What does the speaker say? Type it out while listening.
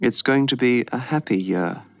It's going to be a happy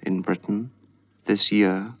year in Britain, this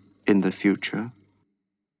year, in the future.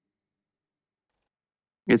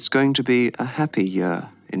 It's going to be a happy year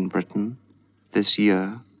in Britain, this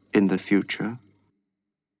year, in the future.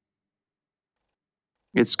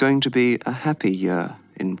 It's going to be a happy year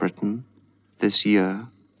in Britain, this year,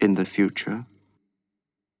 in the future.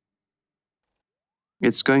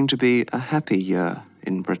 It's going to be a happy year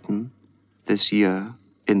in Britain, this year,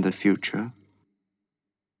 in the future.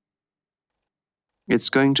 It's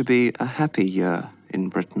going to be a happy year in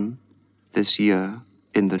Britain, this year,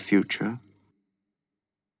 in the future.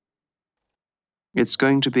 It's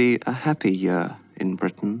going to be a happy year in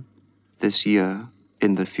Britain, this year,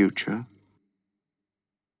 in the future.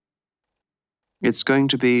 It's going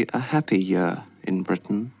to be a happy year in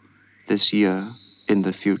Britain, this year, in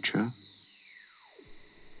the future.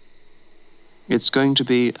 It's going to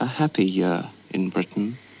be a happy year in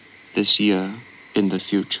Britain, this year, in the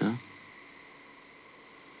future.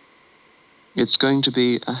 It's going to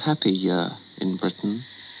be a happy year in Britain,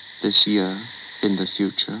 this year, in the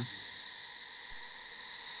future.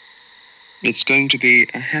 It's going to be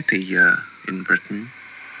a happy year in Britain,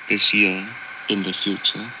 this year, in the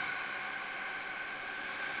future.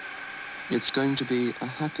 It's going to be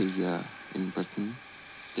a happy year in Britain,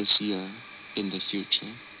 this year, in the future.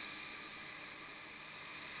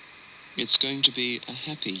 It's going to be a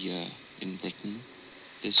happy year in Britain,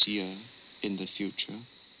 this year, in the future.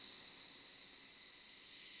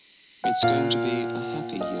 It's going to be a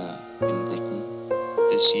happy year in Britain,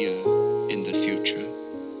 this year, in the future.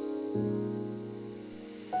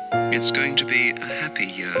 It's going to be a happy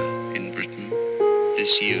year in Britain, this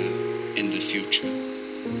year, in the future.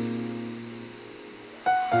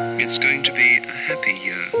 It's going to be a happy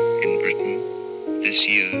year in Britain, this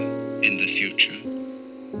year, in the future.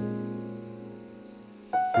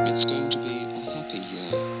 It's going to be a happy year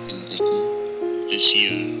in Britain,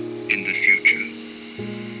 this year, in the future.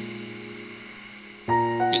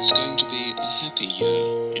 It's going to be a happy year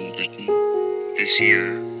in Britain, this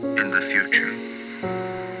year, in the future.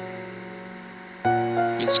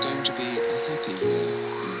 It's going to be a happy year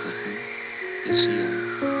in Britain, this year,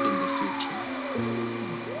 in the future.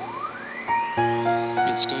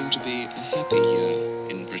 It's going to be a happy year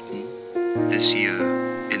in Britain, this year,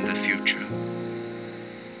 in the future.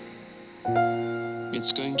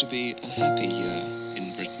 It's going to be a happy year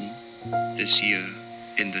in Britain, this year,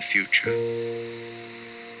 in the future.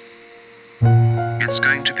 It's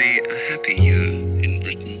going to be a happy year in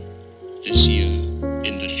Britain, this year,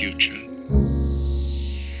 in the future.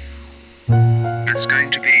 It's going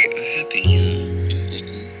to be a happy year in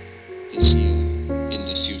Britain, this year, in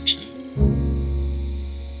the future.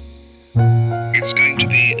 It's going to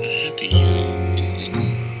be a happy year in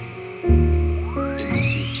Britain, in the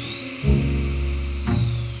future.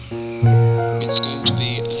 It's going to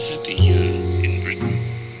be a happy year in Britain,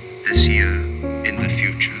 this year, in the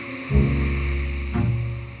future.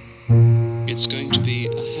 It's going to be a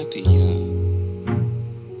happy year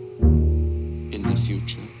in the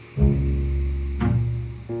future.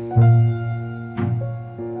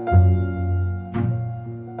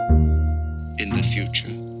 In the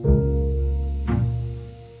future.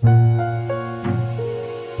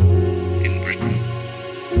 In Britain.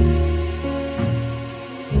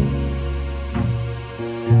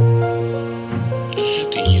 A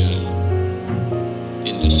happy year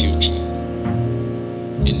in the future.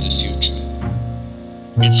 In the future.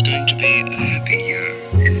 It's going to be a happy year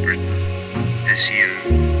in Britain, this year,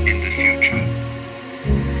 in the future.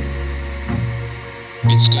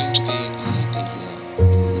 It's going to be a happy year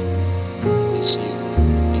in Britain, this year,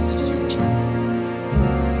 in the future.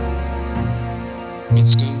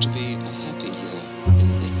 It's going to be a happy year in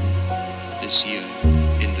Britain, this year,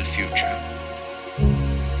 in the future.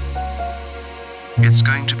 It's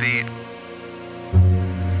going to be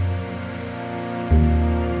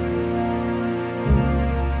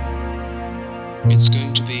It's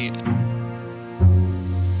going to be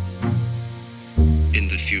in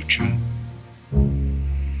the future.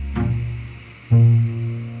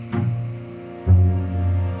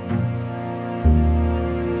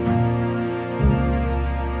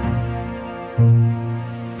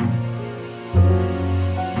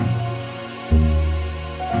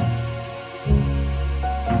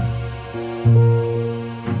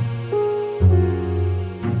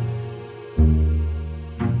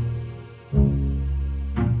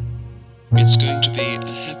 It's going to be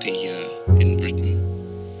a happy year in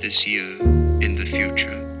Britain, this year, in the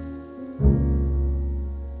future.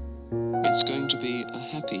 It's going to be a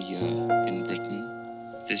happy year in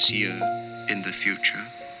Britain, this year, in the future.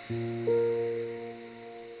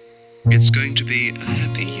 It's going to be a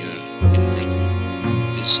happy year in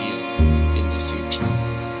Britain this year, in the future.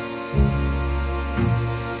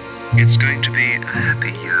 It's going to be a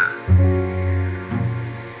happy year.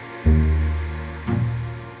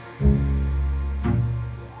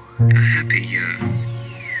 A happy year.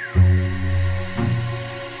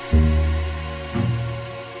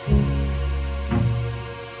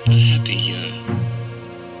 A happy year.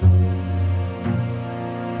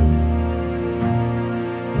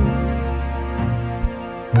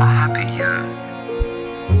 A happy year.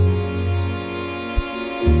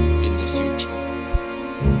 In the future.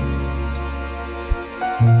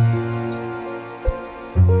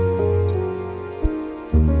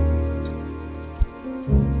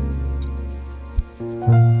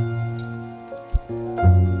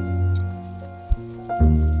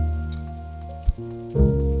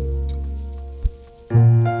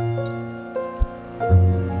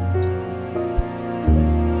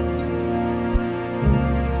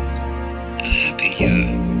 A happy year.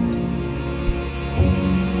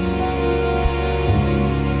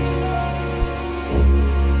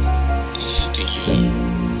 A happy year.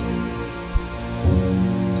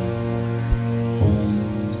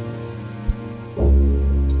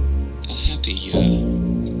 A happy year.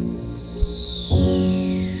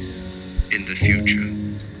 In the future.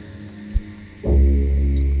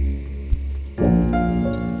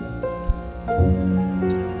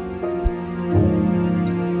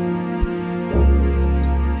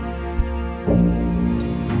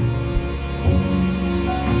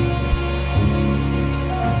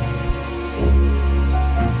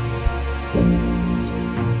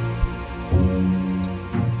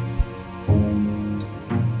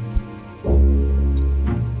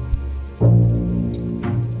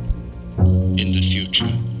 In the future.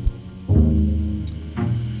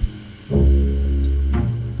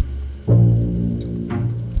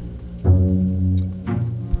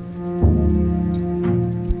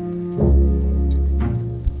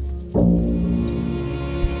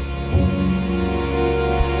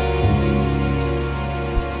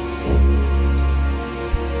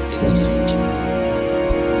 In the future.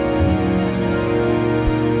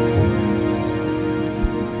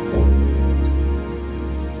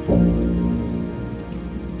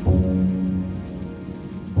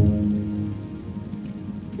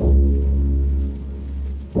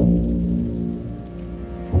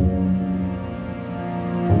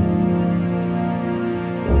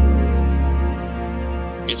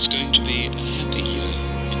 It's going to be a happy year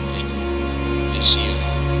in Britain this year,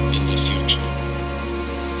 in the future.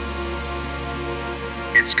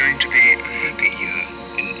 It's going to be a happy year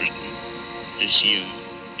in Britain this year,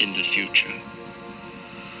 in the future.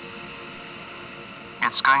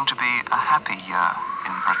 It's going to be a happy year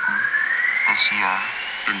in Britain this year,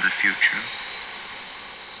 in the future.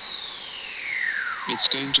 It's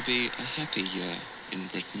going to be a happy year in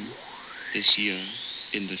Britain this year,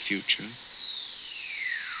 in the future.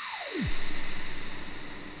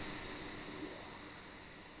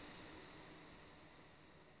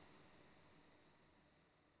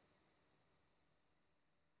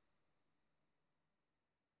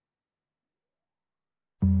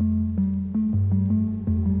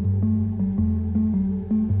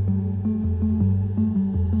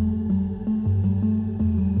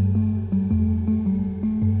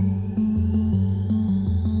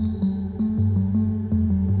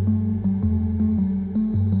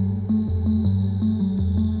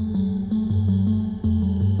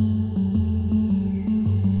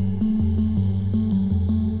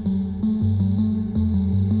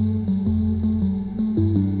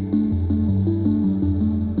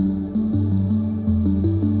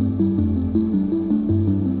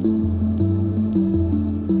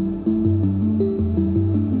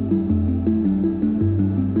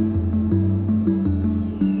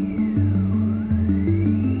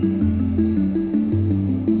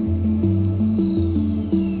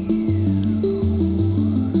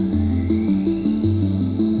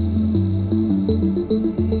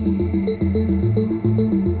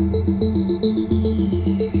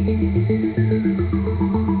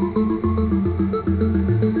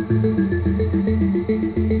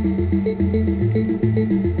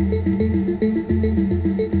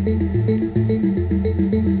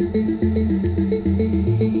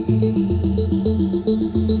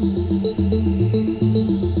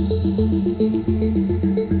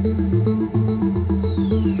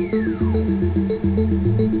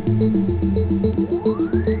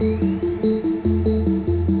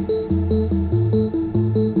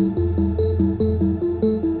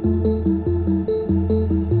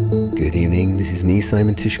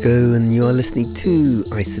 Simon Tishko, and you are listening to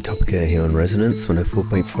Isotopica here on Resonance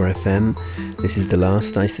 104.4 FM. This is the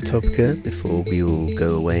last Isotopica before we all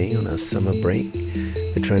go away on our summer break.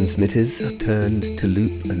 The transmitters are turned to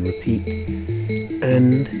loop and repeat,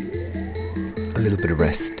 and a little bit of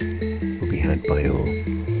rest will be had by all,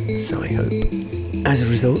 so I hope. As a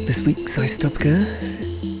result, this week's Isotopica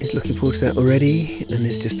is looking forward to that already, and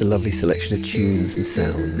it's just a lovely selection of tunes and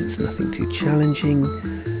sounds. Nothing too challenging,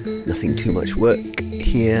 nothing too much work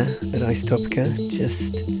here at Isotopica,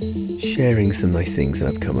 just sharing some nice things that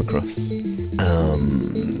I've come across.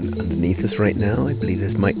 Underneath us right now, I believe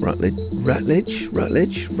there's Mike Rutledge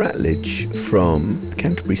from the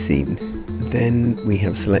Canterbury scene. Then we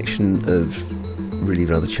have a selection of really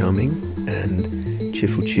rather charming and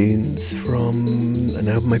cheerful tunes from an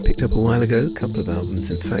album I picked up a while ago, a couple of albums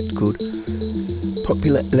in fact, called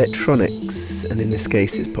Popular Electronics, and in this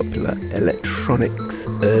case it's Popular Electronics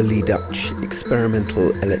Early Dutch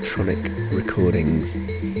Experimental Electronic Recordings.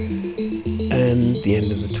 And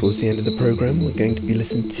towards the end of the program, we're going to be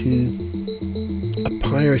listening to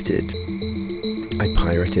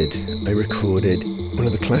I recorded one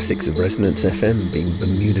of the classics of Resonance FM, being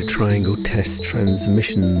Bermuda Triangle Test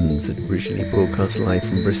Transmissions, originally broadcast live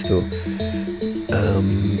from Bristol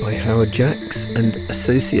by Howard Jacks and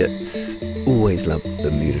Associates. Always loved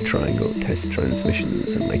Bermuda Triangle Test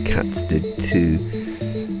Transmissions, and my cats did too.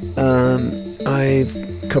 I've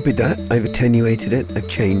copied that, I've attenuated it, I've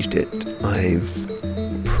changed it, I've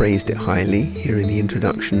praised it highly here in the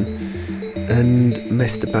introduction and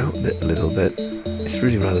messed about with it a little bit. It's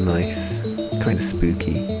really rather nice, kind of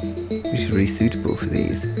spooky, which is really suitable for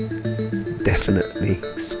these definitely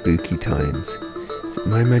spooky times. Is it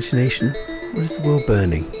my imagination, or is the world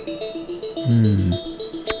burning?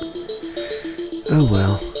 Oh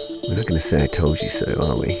well, we're not going to say I told you so,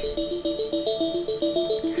 are we?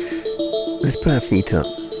 Let's put our feet up,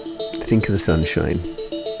 think of the sunshine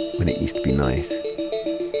when it used to be nice,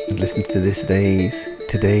 and listen to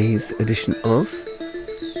today's edition of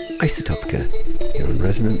Isotopica here on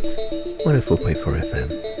Resonance 104.4 FM.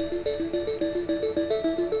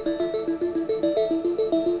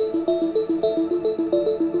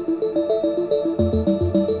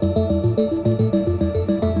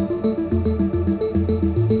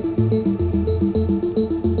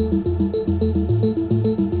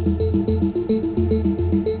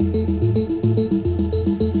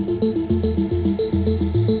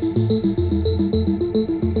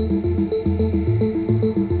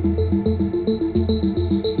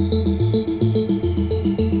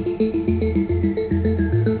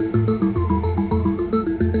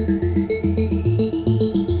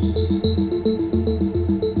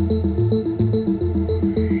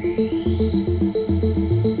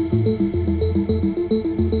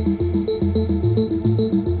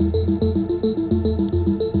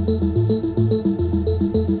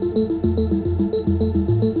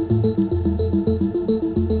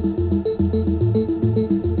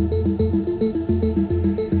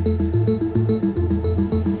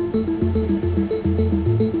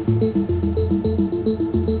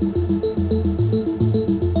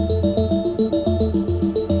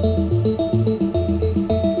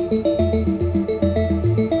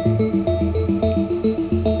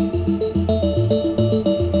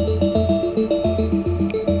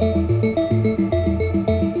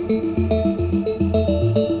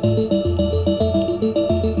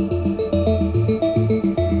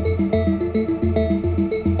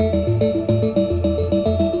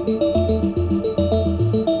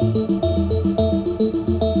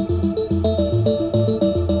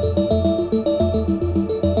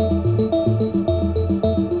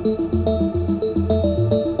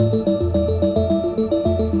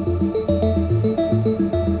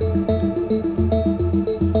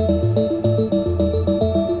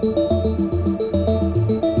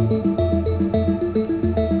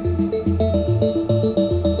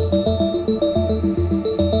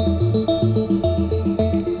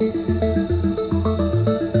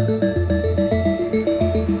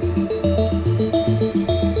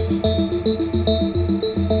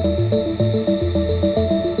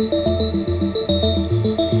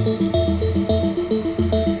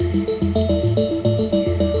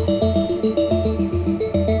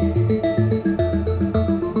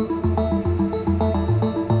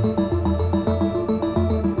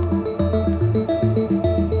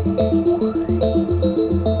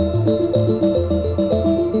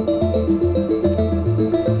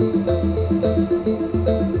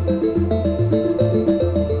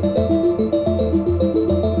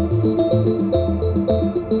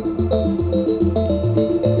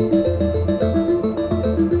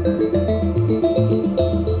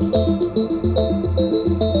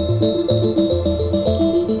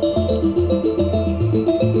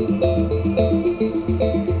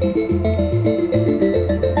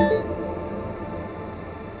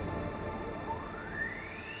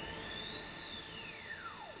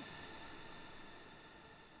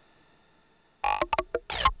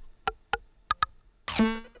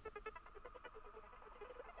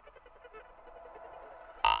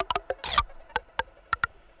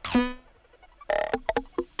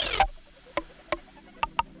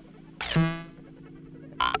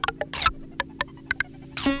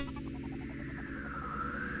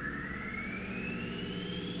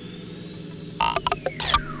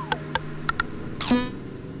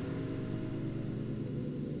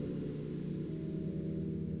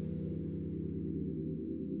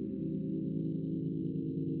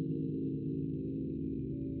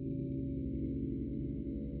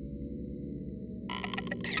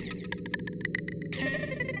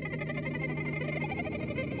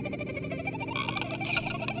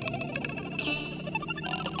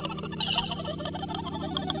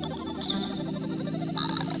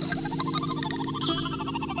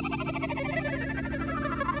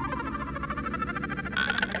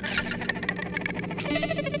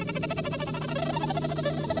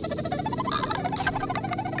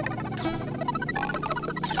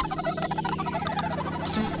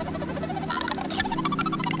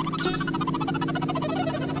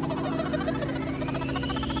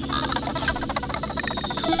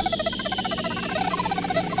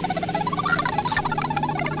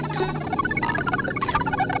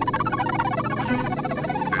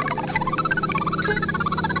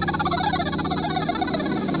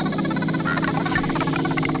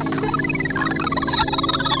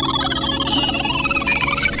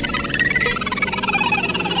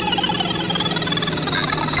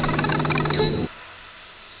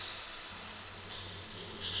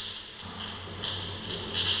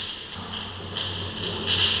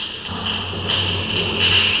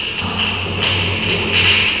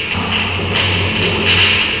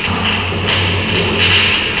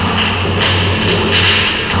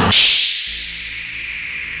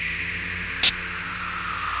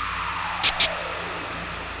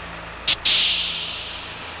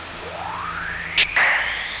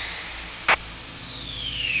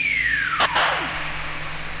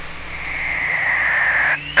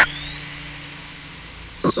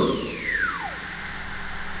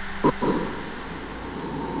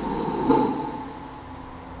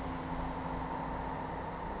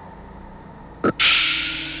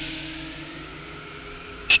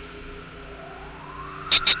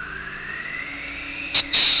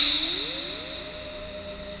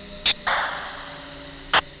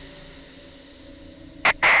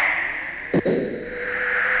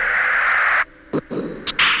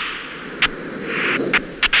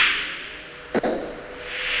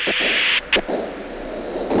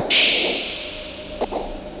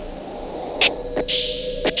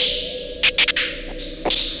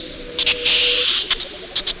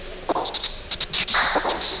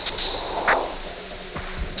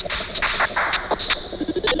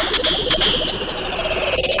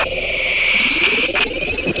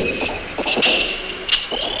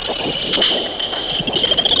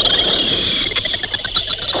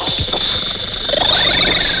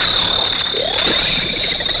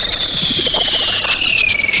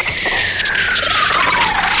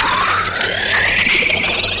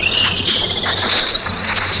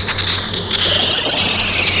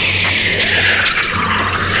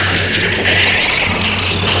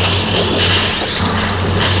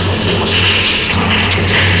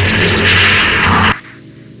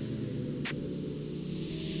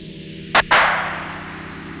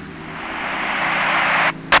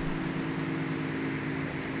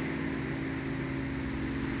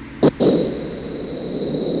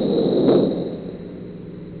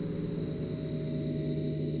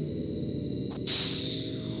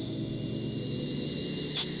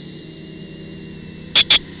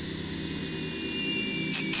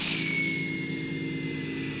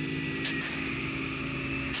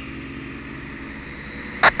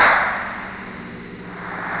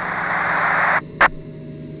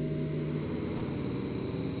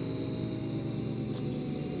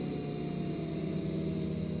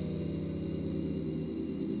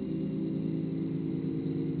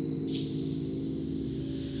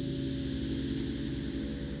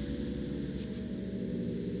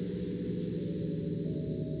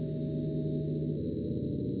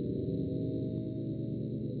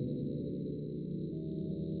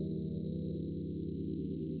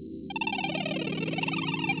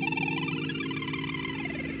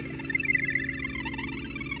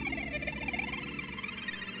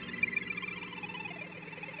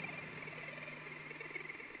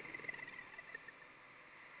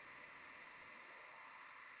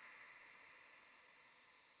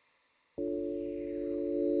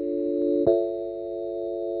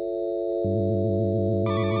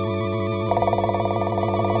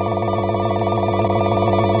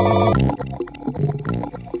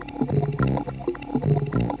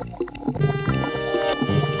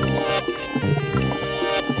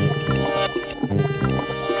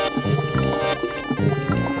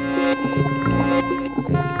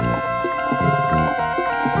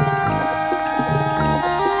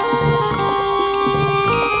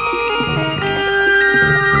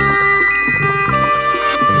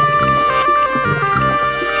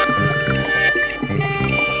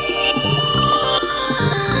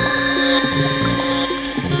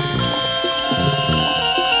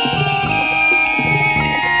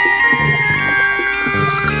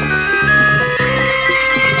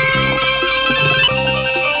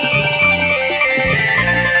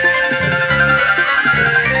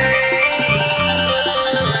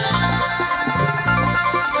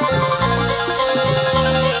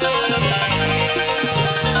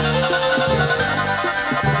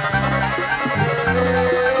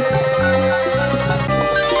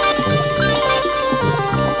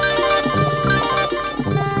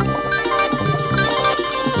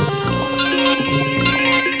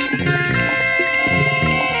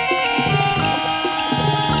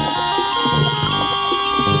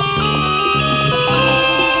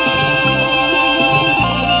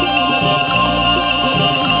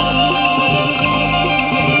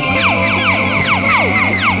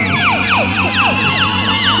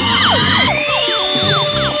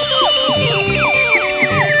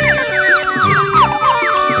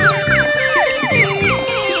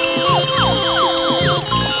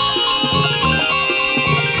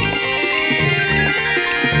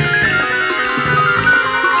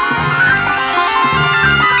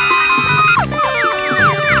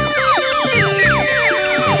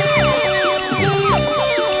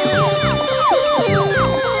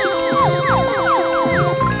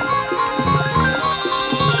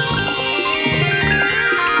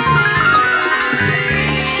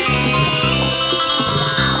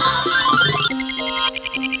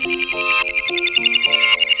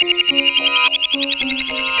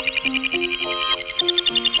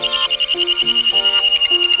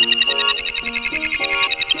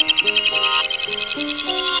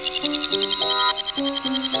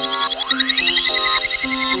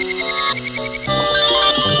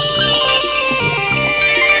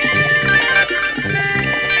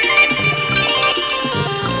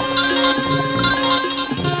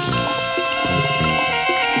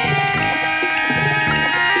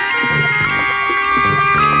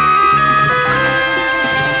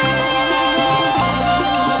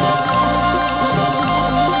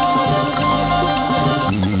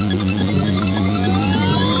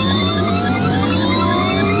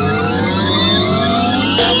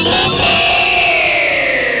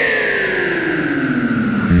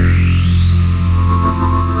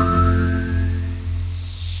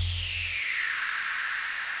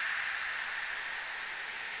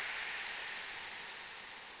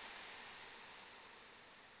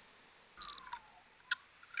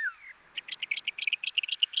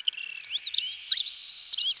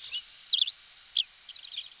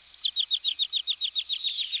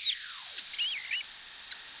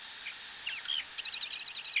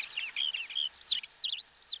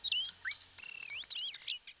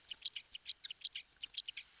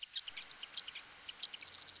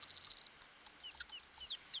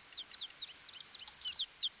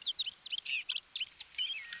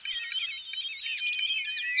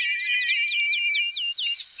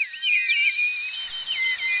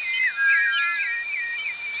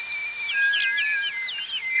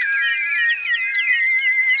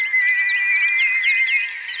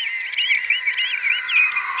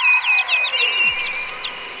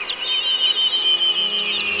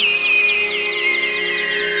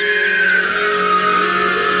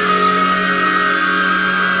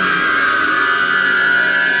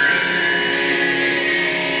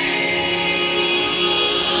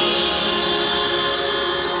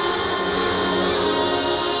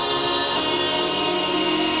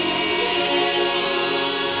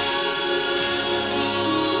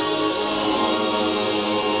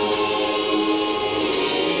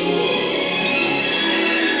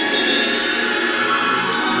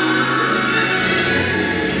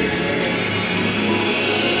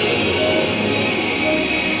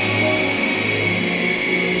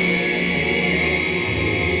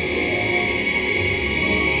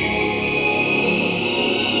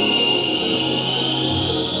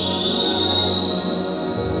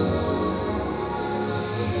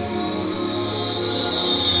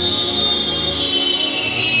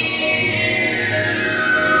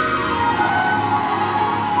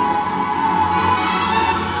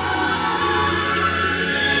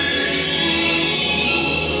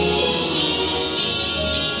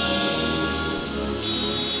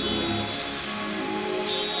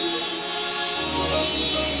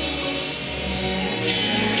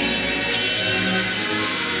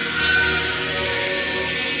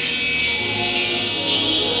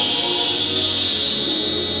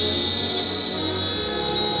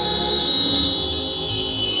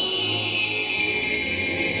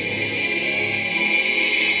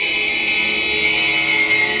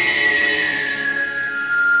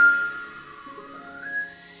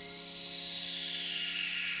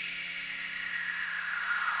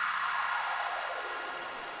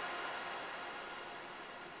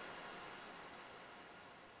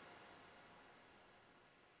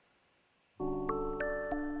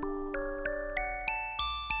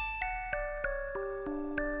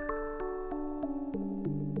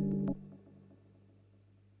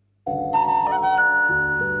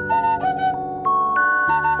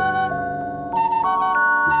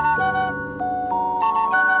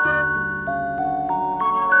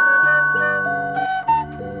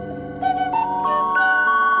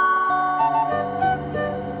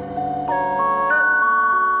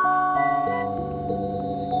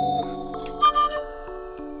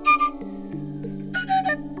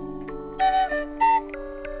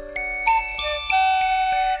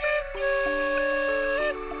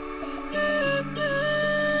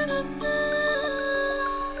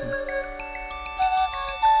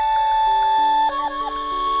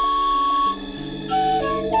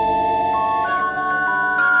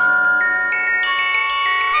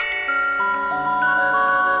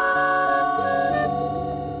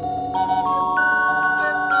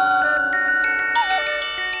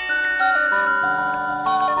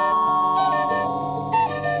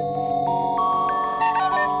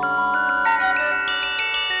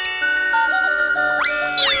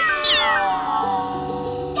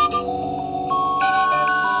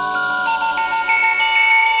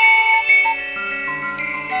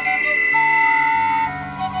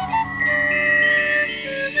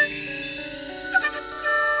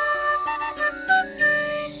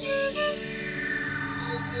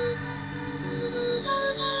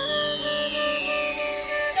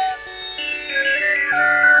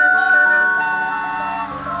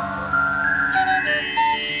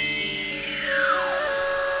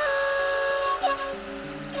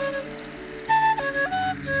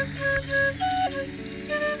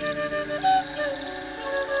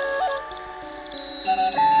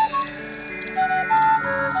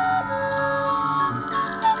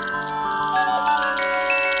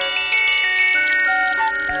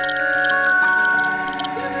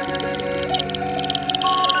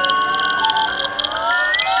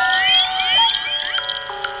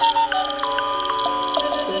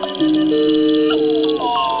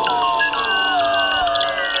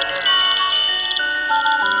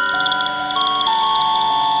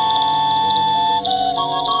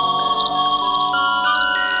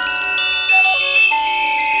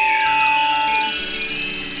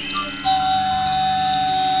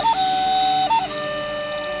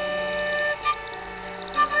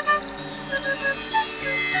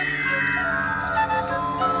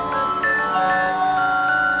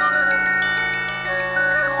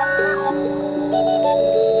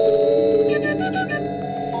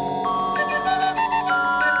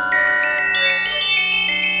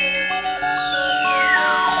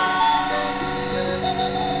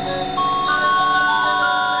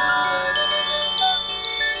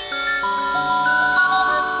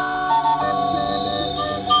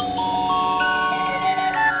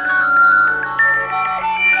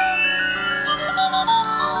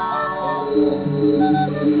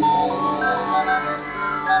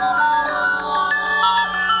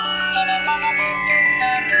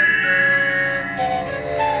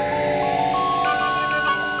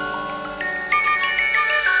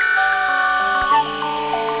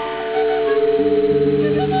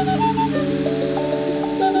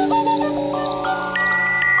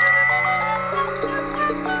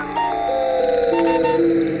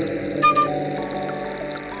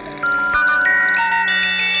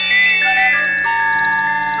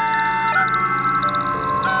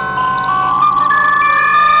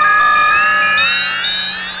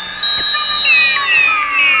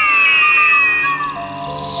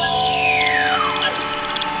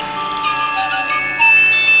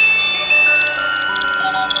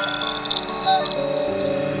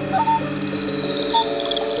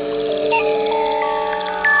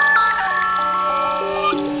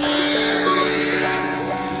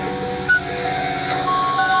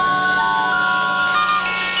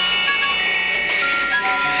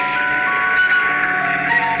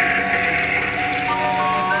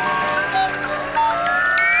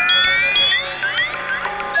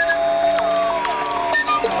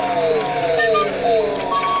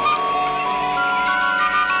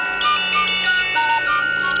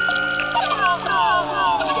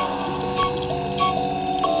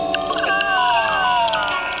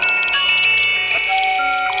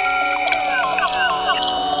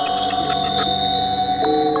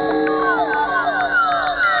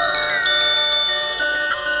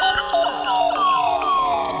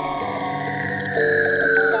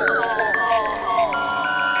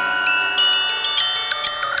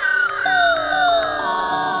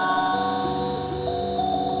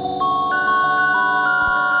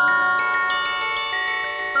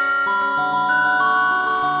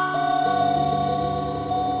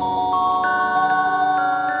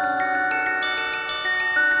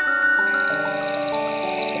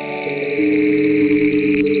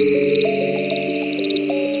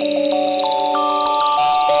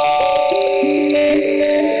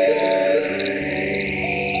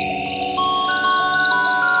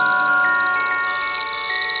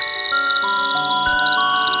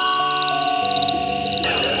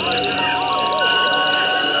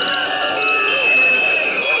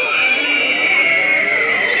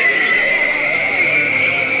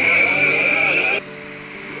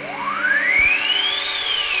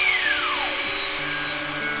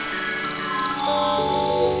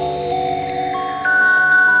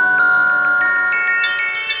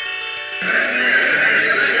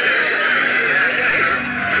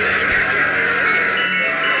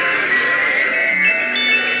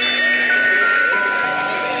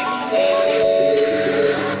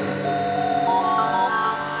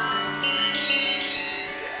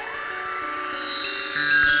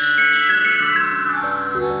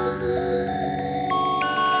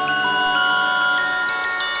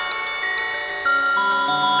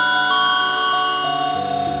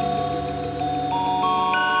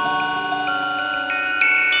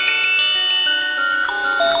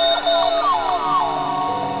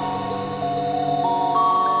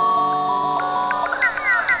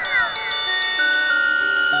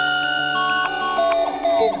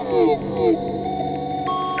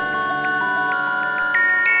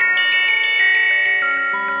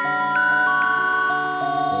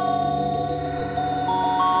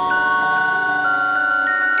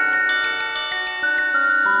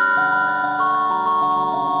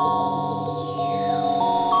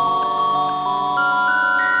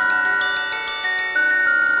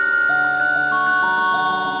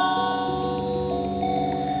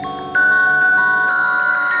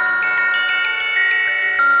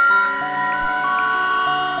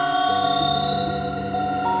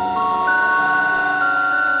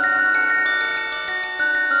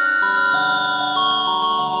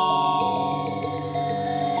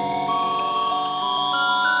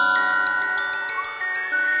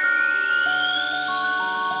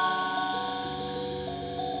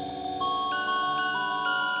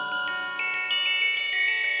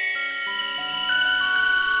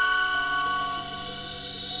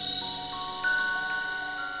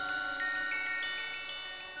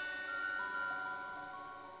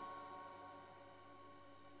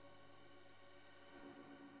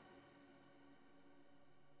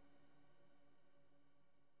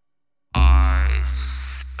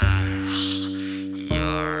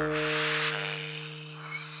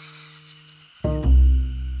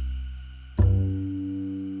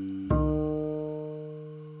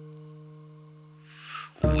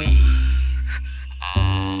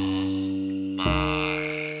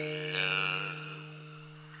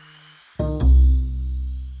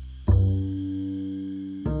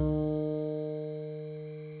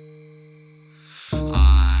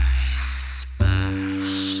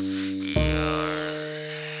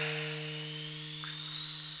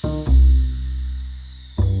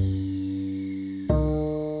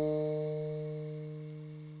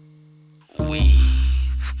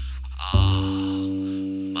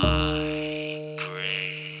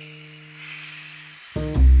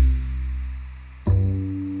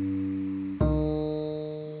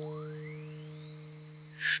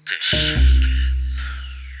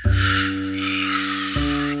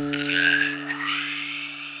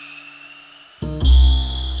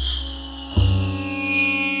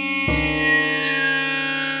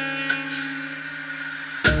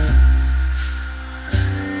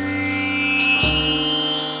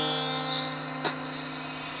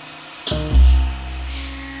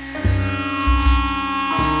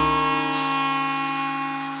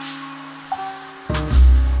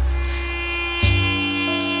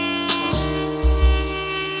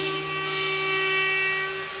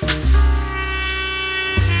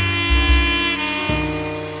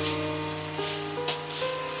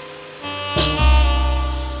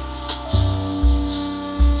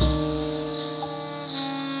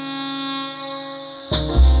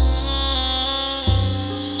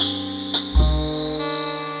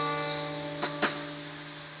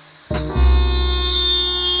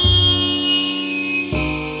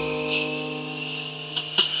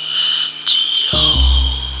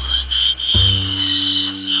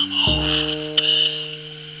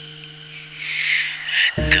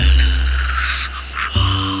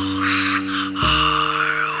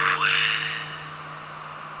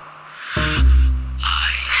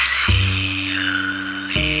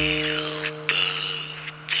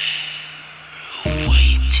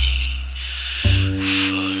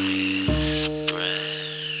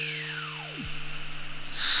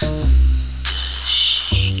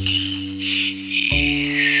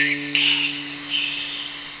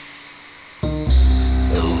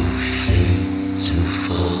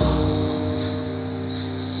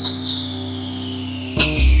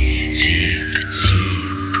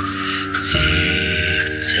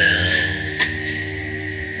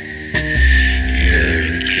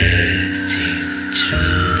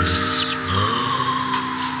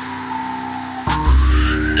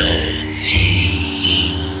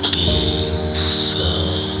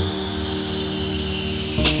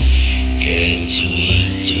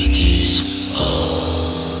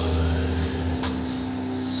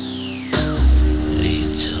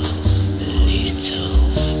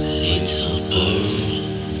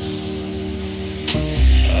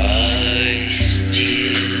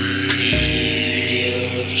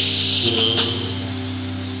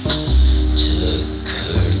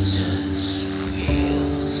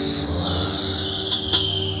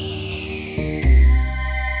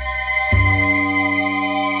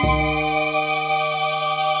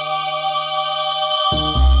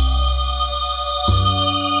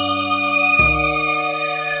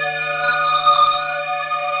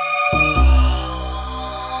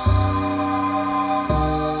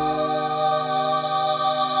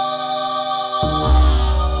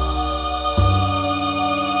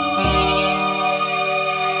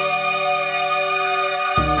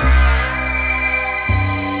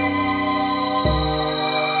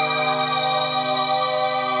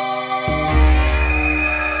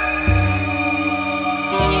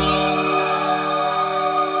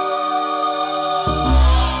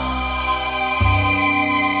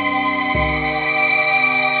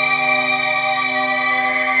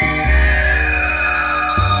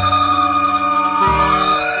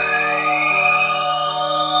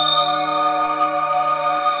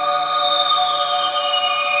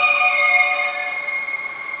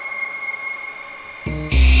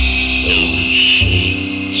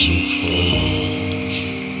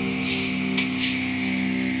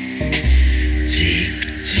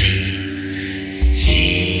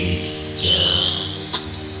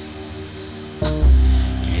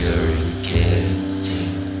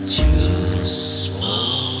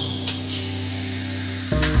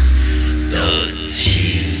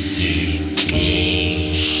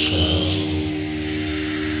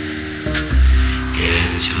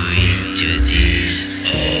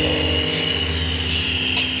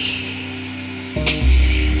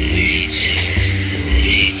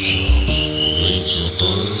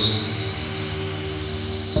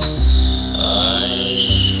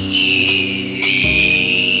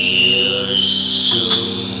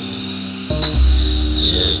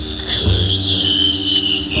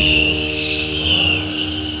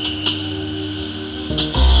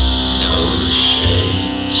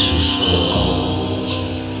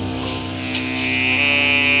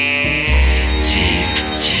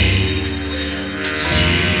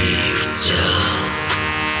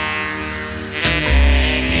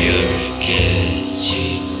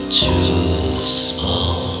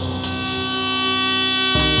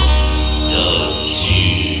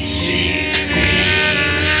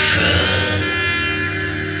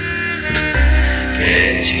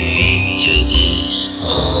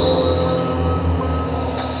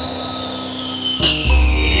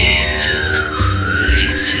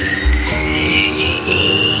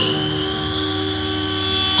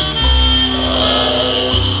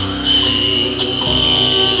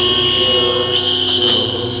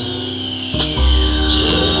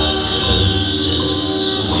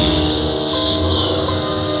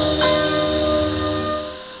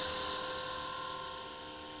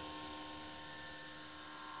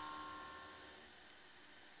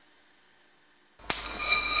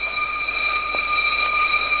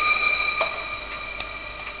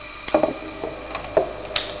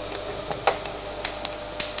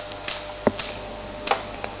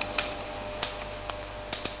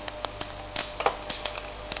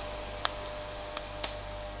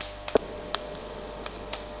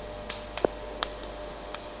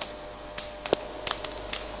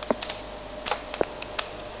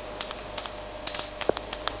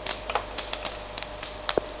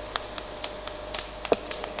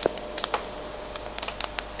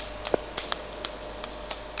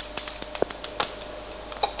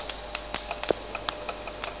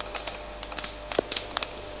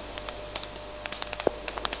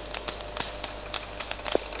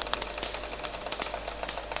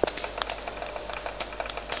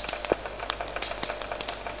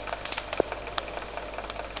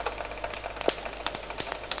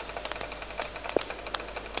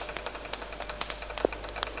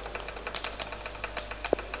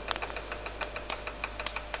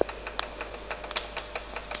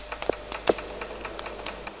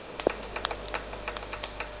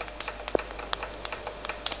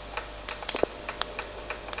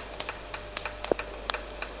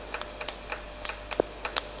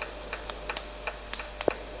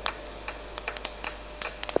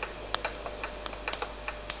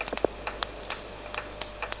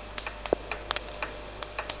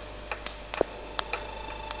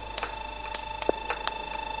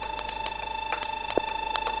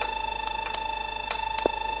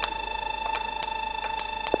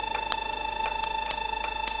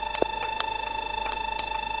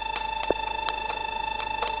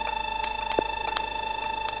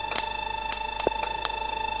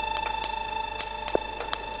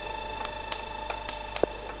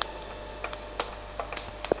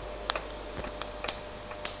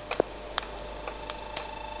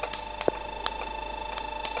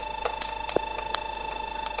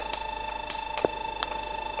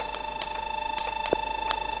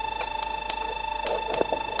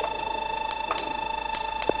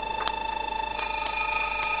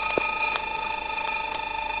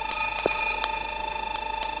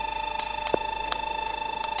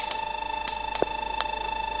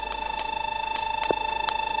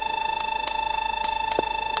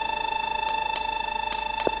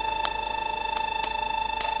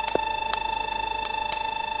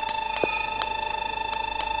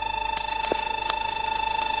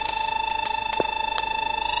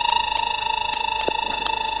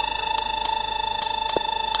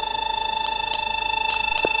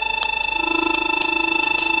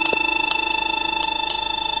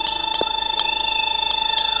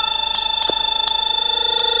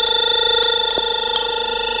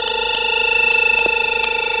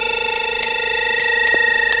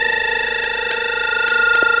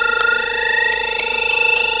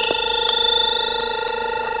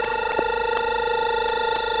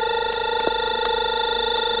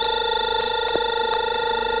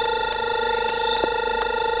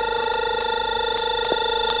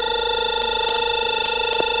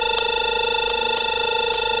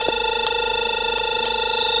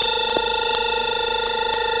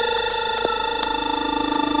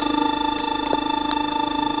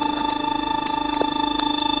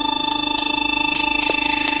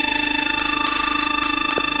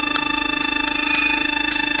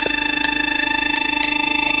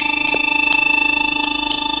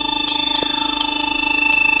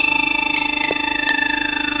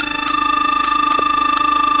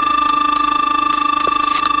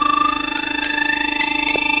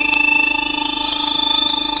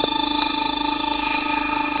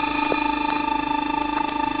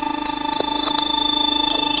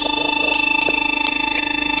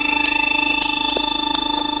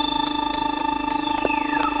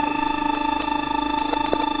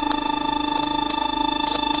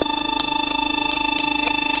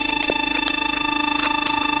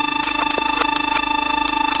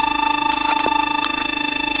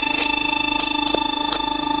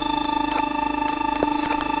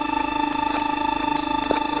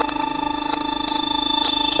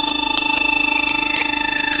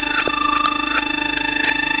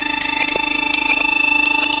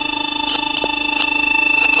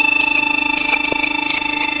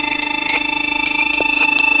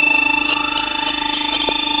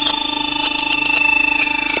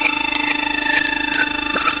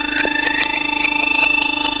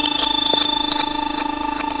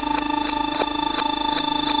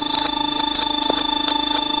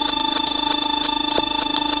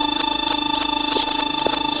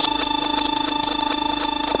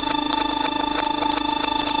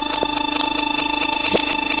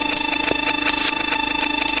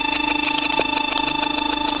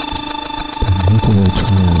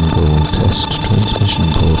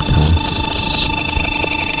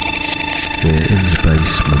 We're in the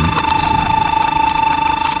basement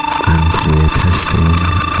and we're testing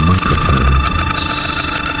microphones.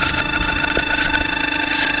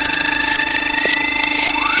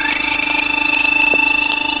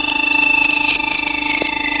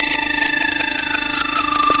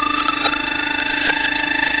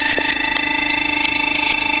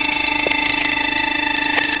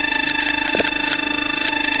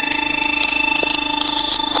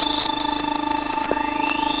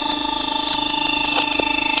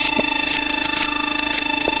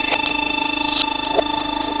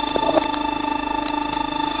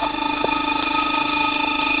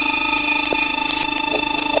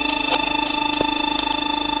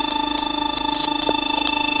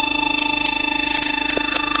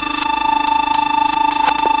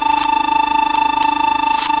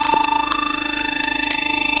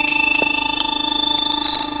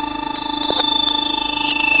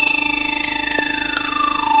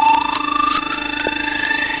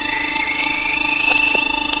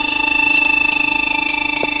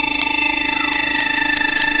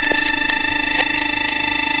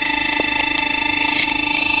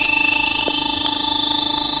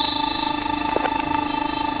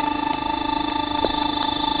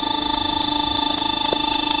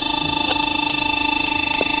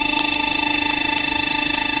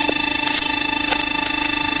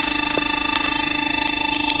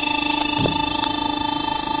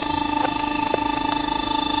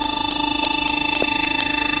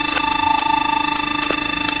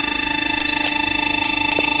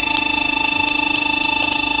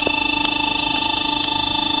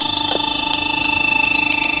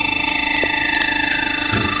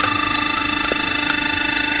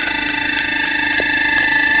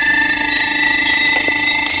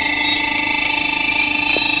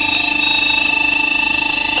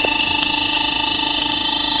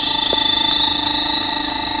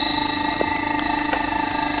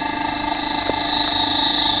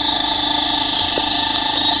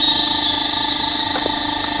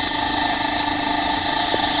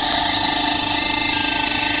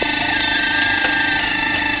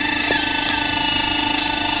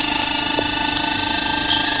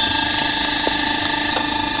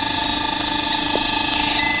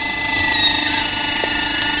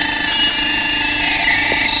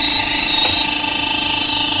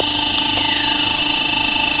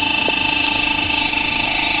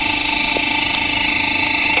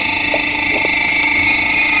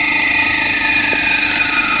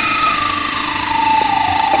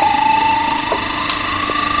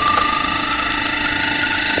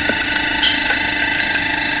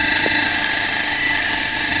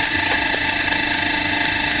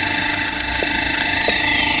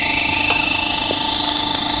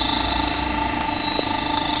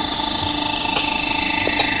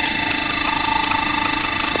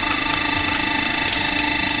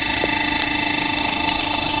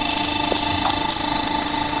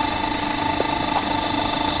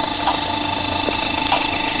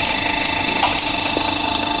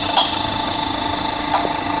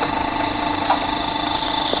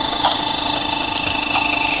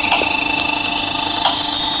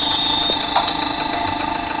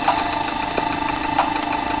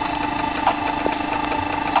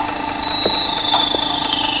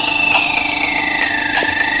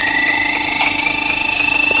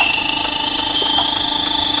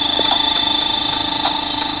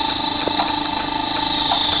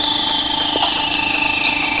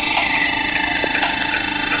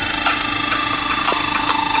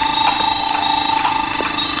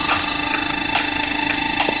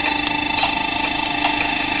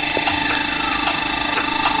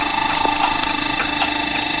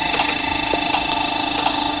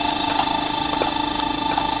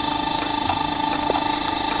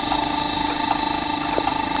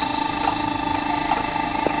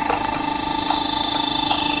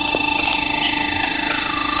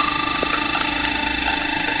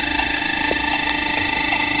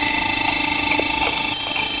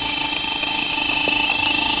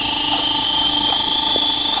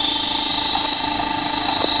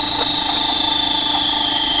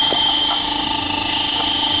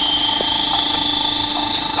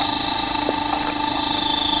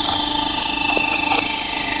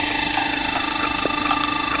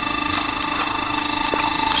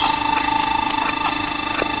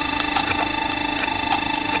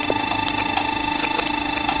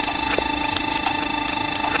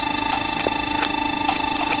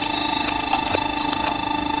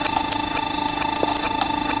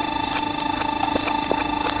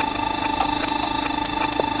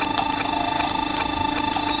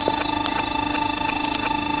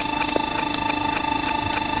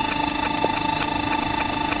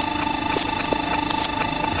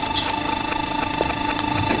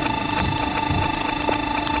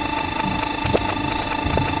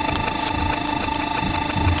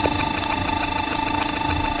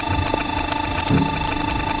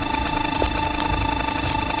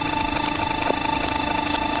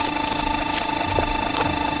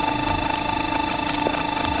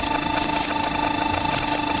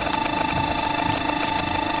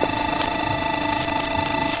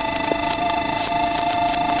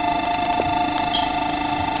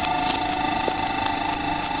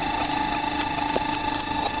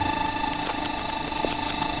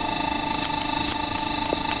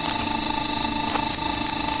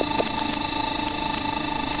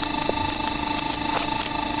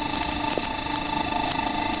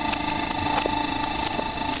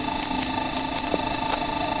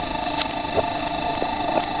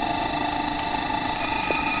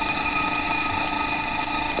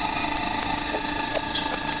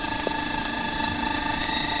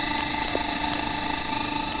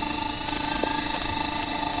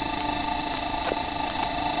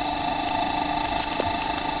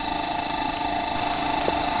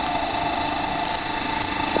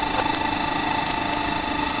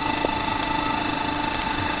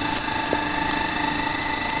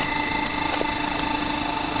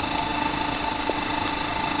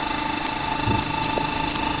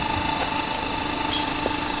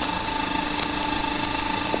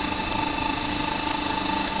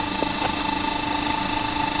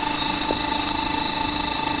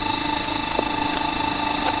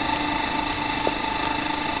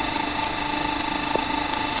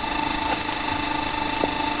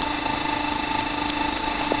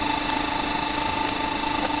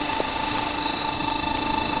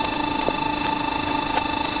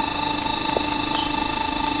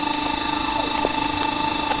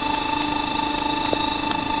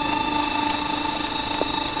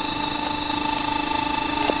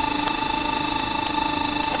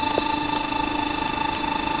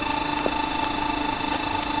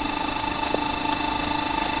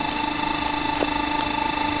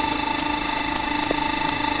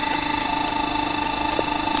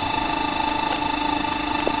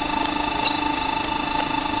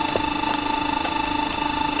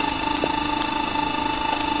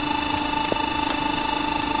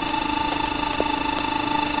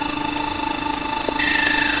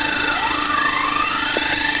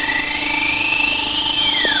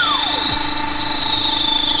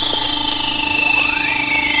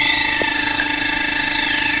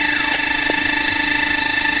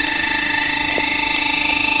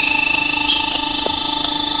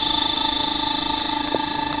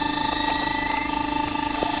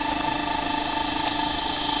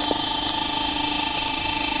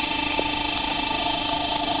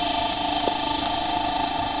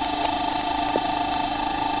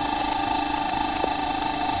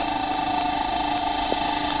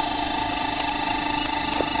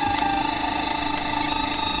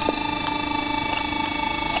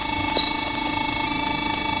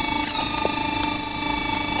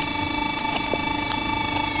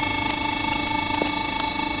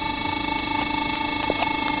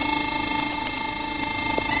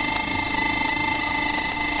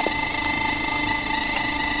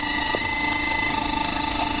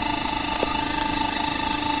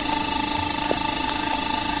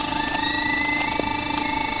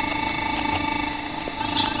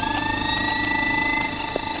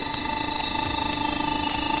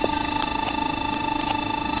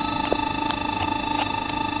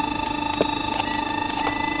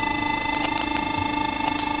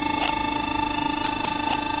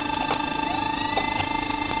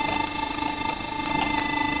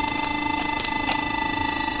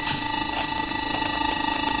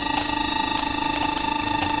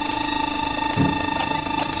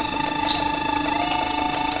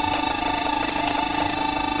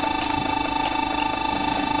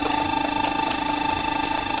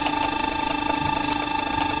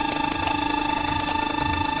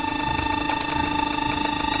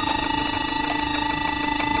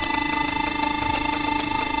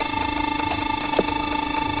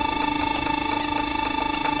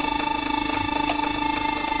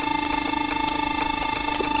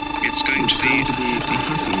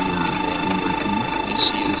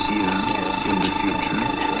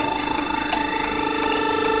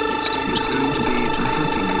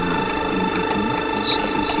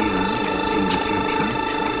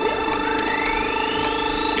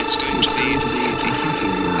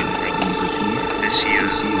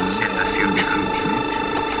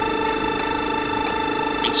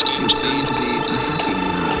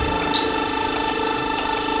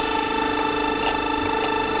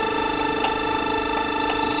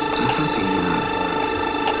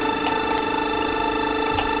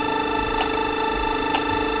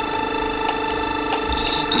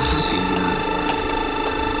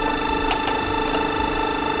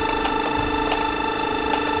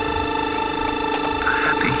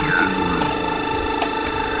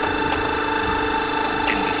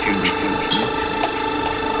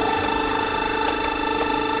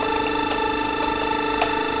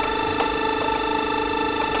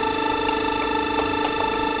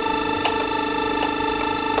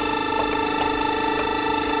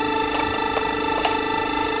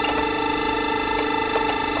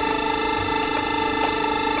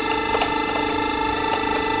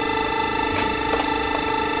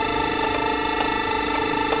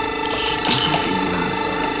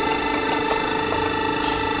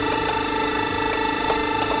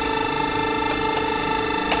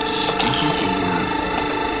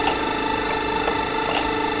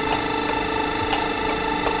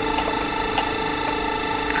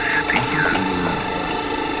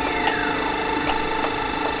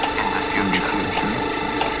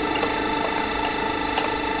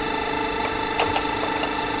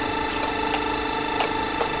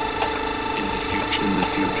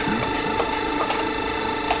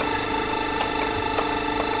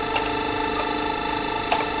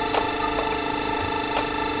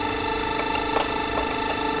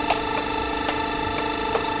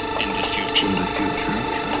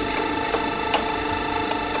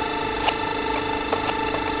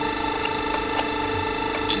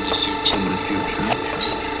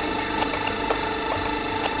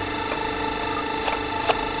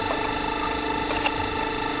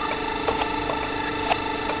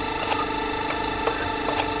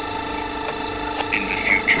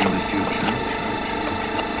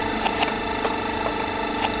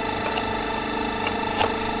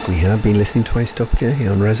 have been listening to Isotopica here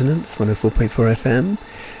on Resonance 104.4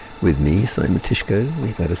 FM. With me, Simon Tishko.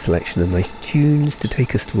 We've had a selection of nice tunes to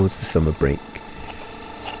take us towards the summer break.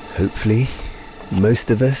 Hopefully, most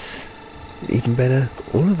of us, even better,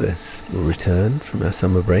 all of us, will return from our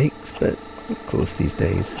summer breaks, but of course these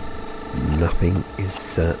days, nothing is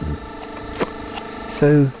certain.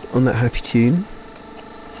 So, on that happy tune,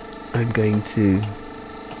 I'm going to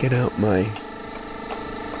get out my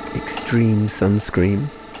extreme sunscreen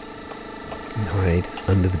and hide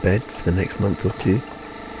under the bed for the next month or two.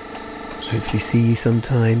 Hopefully see you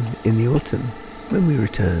sometime in the autumn when we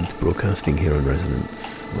return to broadcasting here on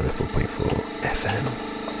Resonance 104.4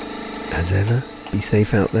 FM. As ever, be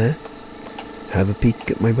safe out there. Have a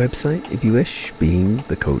peek at my website if you wish,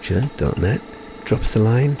 beingtheculture.net. Drop us a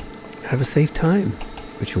line. Have a safe time,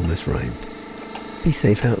 which almost rhymed. Be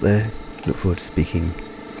safe out there. Look forward to speaking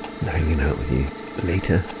and hanging out with you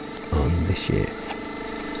later on this year.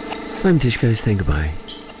 Simon Tishko saying goodbye.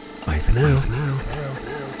 Bye for now.